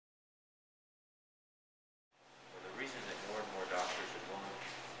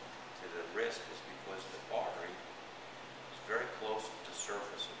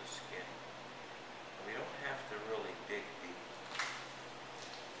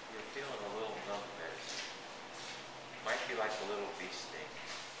like a little bee sting.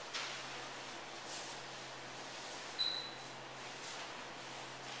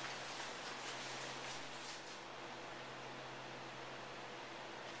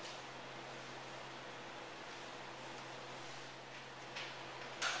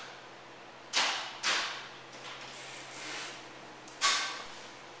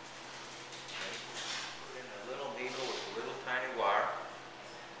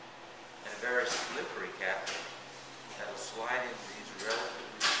 Very slippery catheter that will slide into these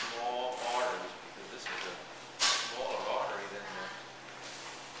relatively small arteries, because this is a smaller artery than the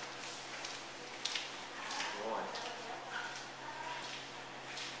groin.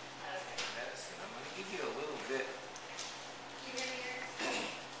 Medicine. I'm going to give you a little bit.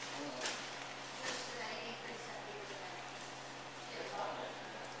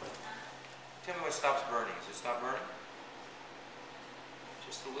 Tell me when it stops burning. Does it stop burning?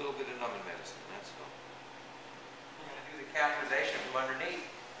 Just a little bit of numbing medicine, that's all. We're going to do the catheterization from underneath.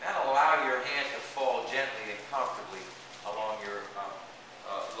 That'll allow your hand to fall gently and comfortably along your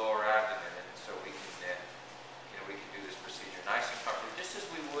lower abdomen, and so we can, we can do this procedure nice and comfortably, just as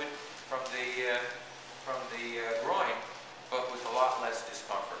we would from the groin, but with a lot less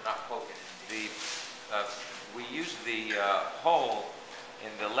discomfort, not poking. We use the hole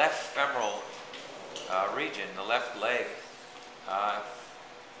in the left femoral region, the left leg.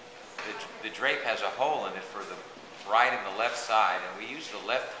 The drape has a hole in it for the right and the left side, and we use the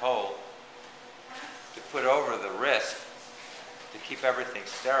left hole to put over the wrist to keep everything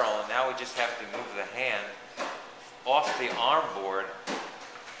sterile. And now we just have to move the hand off the arm board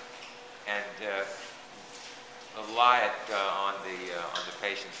and lie it on the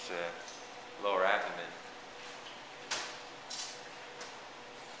patient's lower abdomen,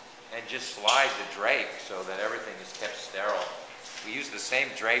 and just slide the drape so that everything is kept sterile. We use the same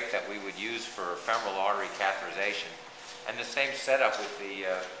drape that we would use for femoral artery catheterization, and the same setup with the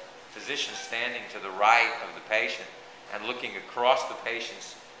physician standing to the right of the patient and looking across the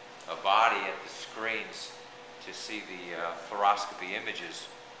patient's body at the screens to see the fluoroscopy images.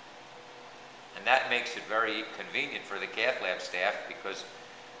 And that makes it very convenient for the cath lab staff, because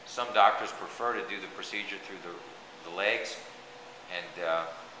some doctors prefer to do the procedure through the legs, and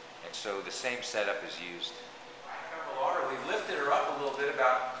so the same setup is used. We've lifted her up a little bit,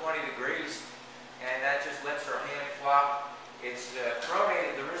 about 20 degrees, and that just lets her hand flop. It's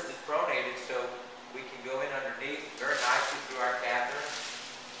pronated, the wrist is pronated, so we can go in underneath very nicely through our catheter,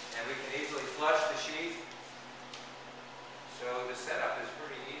 and we can easily flush the sheath. So the setup is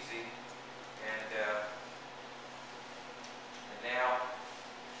pretty easy, and now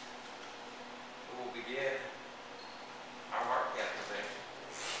we will begin our mark catheterization.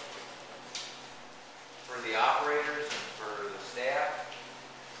 For the operators and for the staff,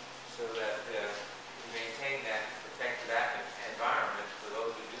 so that we maintain that protected environment for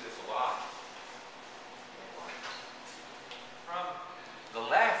those who do this a lot. From the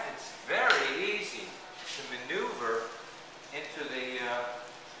left, it's very easy to maneuver into the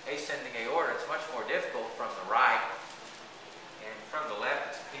ascending aorta. It's much more difficult from the right, and from the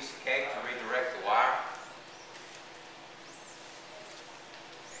left, it's a piece of cake to redirect the wire.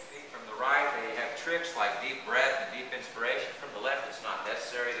 From the right, they have tricks like deep breath and deep inspiration. From the left, it's not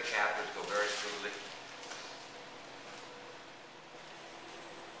necessary. The catheters go very smoothly.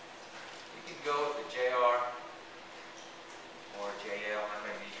 You can go with the JR or JL. I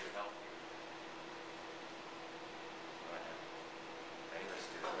may need your help here. Go ahead. Ready? Let's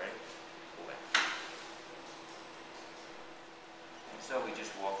do it. Ready? Pull back. And so we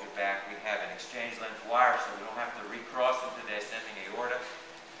just walk it back. We have an exchange length wire, so we don't have to recross into the ascending aorta.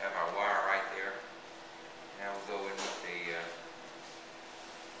 Have our wire right there. Now we'll go in with the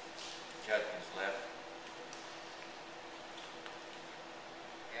Judkins left.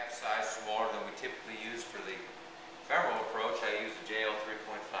 Half size smaller than we typically use for the femoral approach. I use the JL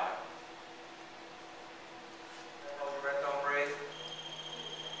 3.5. Hold your breath, don't breathe.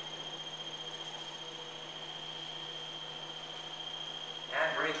 And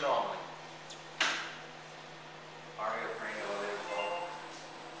breathe normally.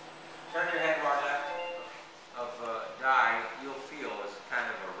 Turn your head right left of dye, you'll feel as kind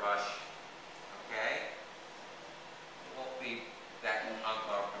of a rush, okay?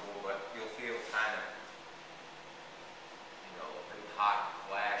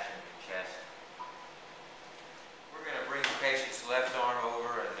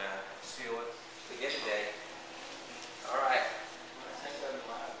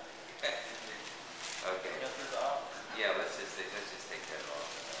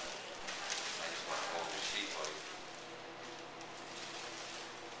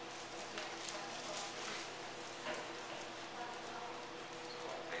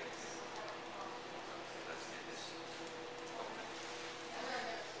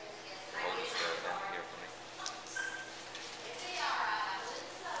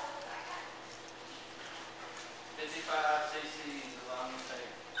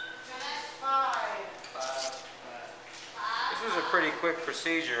 pretty quick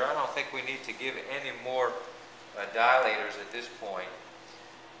procedure. I don't think we need to give any more dilators at this point.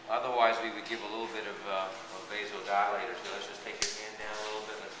 Otherwise, we would give a little bit of vasodilator. So let's just take your hand down a little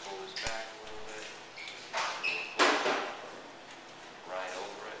bit. Let's pull this back a little bit. Right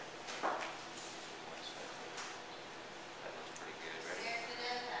over it. 1 second. That looks pretty good. Ready?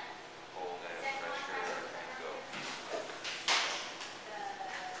 Hold that pressure and go.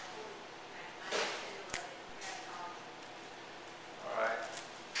 All right.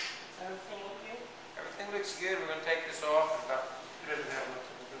 Everything looks good. We're going to take this off in about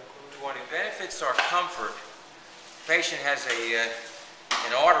 20. Benefits are comfort. The patient has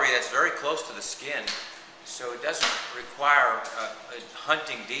an artery that's very close to the skin, so it doesn't require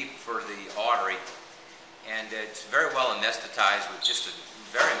hunting deep for the artery, and it's very well anesthetized with just a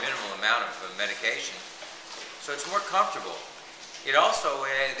very minimal amount of medication, so it's more comfortable. It also,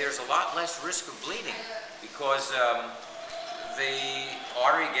 there's a lot less risk of bleeding because the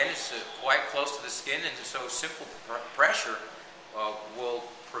artery, again, is quite close to the skin, and so simple pressure will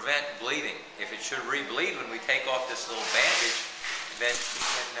prevent bleeding. If it should re-bleed when we take off this little bandage, then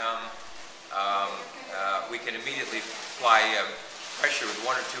we can immediately apply pressure with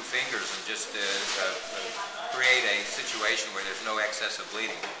 1 or 2 fingers and just create a situation where there's no excess of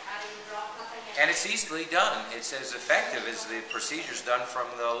bleeding. And it's easily done. It's as effective as the procedures done from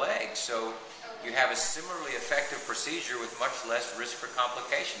the leg. So you have a similarly effective procedure with much less risk for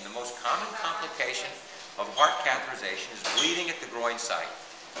complication. The most common complication of heart catheterization is bleeding at the groin site.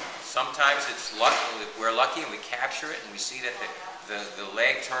 Sometimes it's lucky, we're lucky and we capture it and we see that the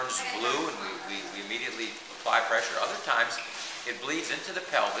leg turns blue and we immediately apply pressure. Other times it bleeds into the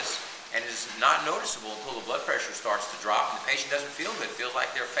pelvis and is not noticeable until the blood pressure starts to drop and the patient doesn't feel good, feels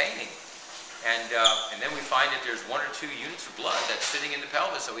like they're fainting. And then we find that there's 1 or 2 units of blood that's sitting in the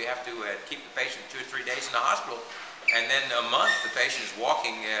pelvis, so we have to keep the patient 2 or 3 days in the hospital. And then a month the patient is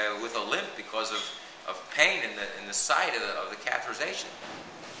walking with a limp because of pain in the site of the catheterization.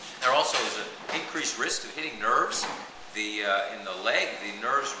 There also is an increased risk of hitting nerves. In the leg, the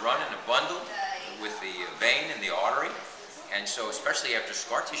nerves run in a bundle with the vein and the artery. And so especially after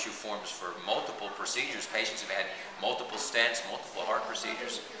scar tissue forms for multiple procedures, patients have had multiple stents, multiple heart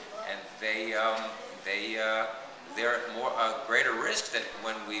procedures, and they're at greater risk that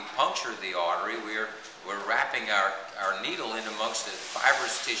when we puncture the artery, we're wrapping our needle in amongst the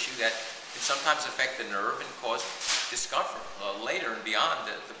fibrous tissue that can sometimes affect the nerve and cause discomfort later and beyond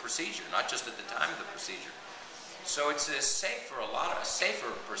the procedure, not just at the time of the procedure. So it's a safer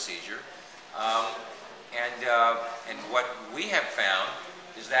procedure. And what we have found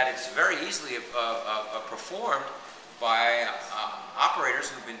is that it's very easily performed by operators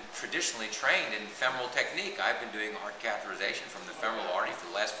who've been traditionally trained in femoral technique. I've been doing heart catheterization from the femoral artery for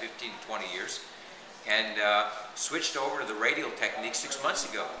the last 15 to 20 years and switched over to the radial technique 6 months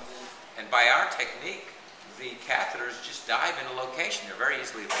ago. And by our technique, the catheters just dive into location. They very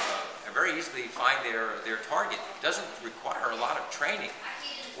easily find their target. It doesn't require a lot of training.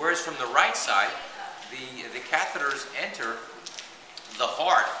 Whereas from the right side, the catheters enter the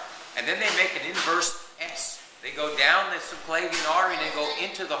heart, and then they make an inverse S. They go down the subclavian artery and they go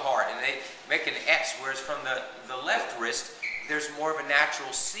into the heart, and they make an S. Whereas from the left wrist, there's more of a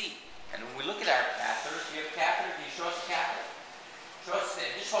natural C. And when we look at our catheters, we have a catheter. Can you show us a catheter? Show us that.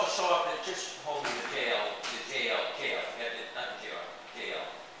 Just show up and just hold the JL. Not the JL.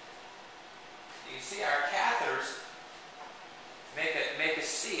 You can see our catheters make a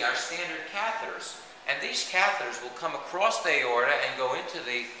C, our standard catheters. And these catheters will come across the aorta and go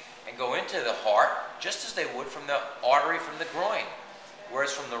into the heart just as they would from the artery from the groin.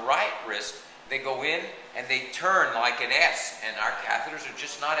 Whereas from the right wrist, they go in and they turn like an S. And our catheters are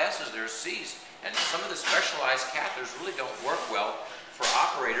just not S's, they're C's. And some of the specialized catheters really don't work well for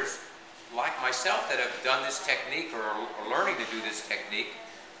operators like myself that have done this technique or are learning to do this technique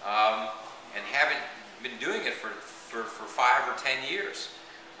and haven't been doing it for 5 or 10 years.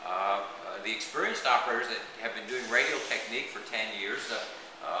 The experienced operators that have been doing radial technique for 10 years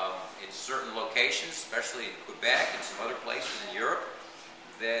in certain locations, especially in Quebec and some other places in Europe,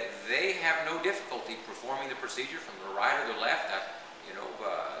 that they have no difficulty performing the procedure from the right or the left.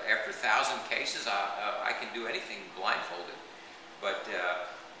 After 1,000 cases, I can do anything blindfolded. But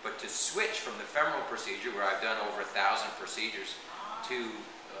to switch from the femoral procedure, where I've done over 1,000 procedures, to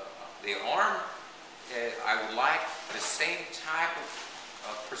the arm, I would like the same type of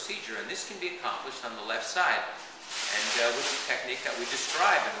procedure, and this can be accomplished on the left side, and with the technique that we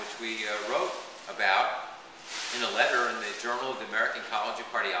described and which we wrote about in a letter in the Journal of the American College of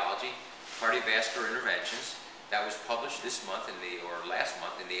Cardiology, Cardiovascular Interventions, that was published this month or last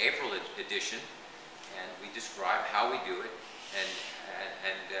month in the April edition, and we describe how we do it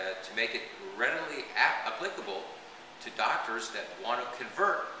to make it readily applicable to doctors that want to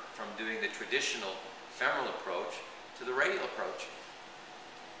convert from doing the traditional femoral approach to the radial approach.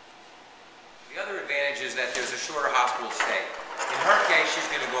 The other advantage is that there's a shorter hospital stay. In her case, she's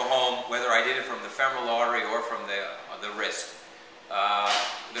going to go home whether I did it from the femoral artery or from the wrist.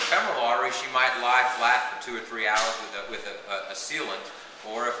 The femoral artery, she might lie flat for 2 or 3 hours with a sealant,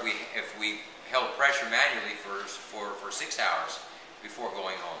 or if we held pressure manually for 6 hours before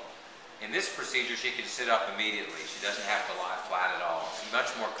going home. In this procedure, she can sit up immediately. She doesn't have to lie flat at all. It's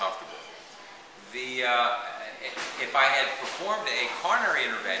much more comfortable. If I had performed a coronary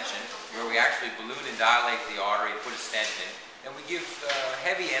intervention where we actually balloon and dilate the artery and put a stent in, then we give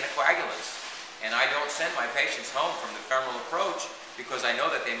heavy anticoagulants. And I don't send my patients home from the femoral approach because I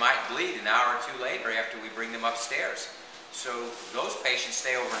know that they might bleed an hour or 2 later after we bring them upstairs. So those patients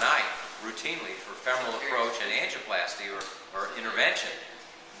stay overnight routinely for femoral approach and angioplasty or intervention.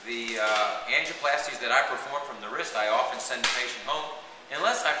 The angioplasties that I perform from the wrist, I often send the patient home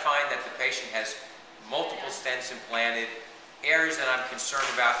unless I find that the patient has multiple stents implanted, areas that I'm concerned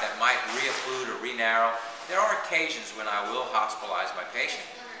about that might re-occlude or re-narrow. There are occasions when I will hospitalize my patient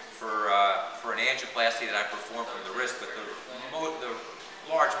for an angioplasty that I perform from the wrist, but the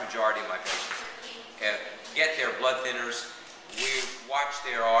large majority of my patients get their blood thinners, we watch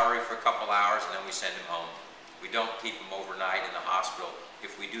their artery for a couple hours, and then we send them home. We don't keep them overnight in the hospital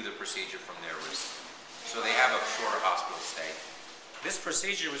if we do the procedure from their wrist. So they have a shorter hospital stay. This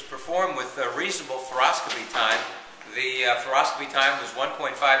procedure was performed with a reasonable fluoroscopy time. The fluoroscopy time was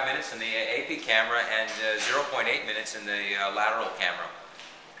 1.5 minutes in the AP camera and 0.8 minutes in the lateral camera,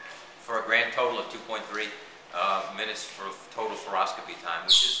 for a grand total of 2.3 minutes for total fluoroscopy time,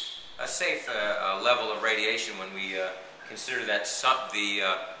 which is a safe level of radiation when we consider that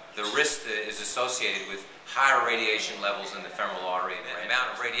the wrist is associated with higher radiation levels in the femoral artery. And the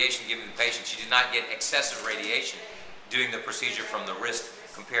amount of radiation given to the patient, she did not get excessive radiation doing the procedure from the wrist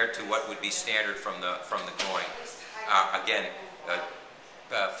compared to what would be standard from the groin. Again,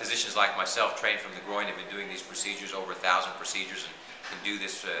 physicians like myself trained from the groin have been doing these procedures, over 1,000 procedures, and can do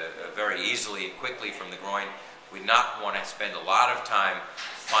this very easily and quickly from the groin. We not want to spend a lot of time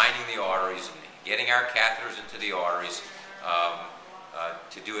finding the arteries and getting our catheters into the arteries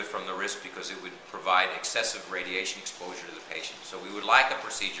to do it from the wrist, because it would provide excessive radiation exposure to the patient. So we would like a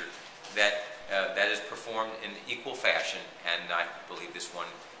procedure that is performed in equal fashion, and I believe this one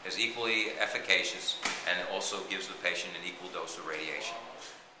is equally efficacious and also gives the patient an equal dose of radiation.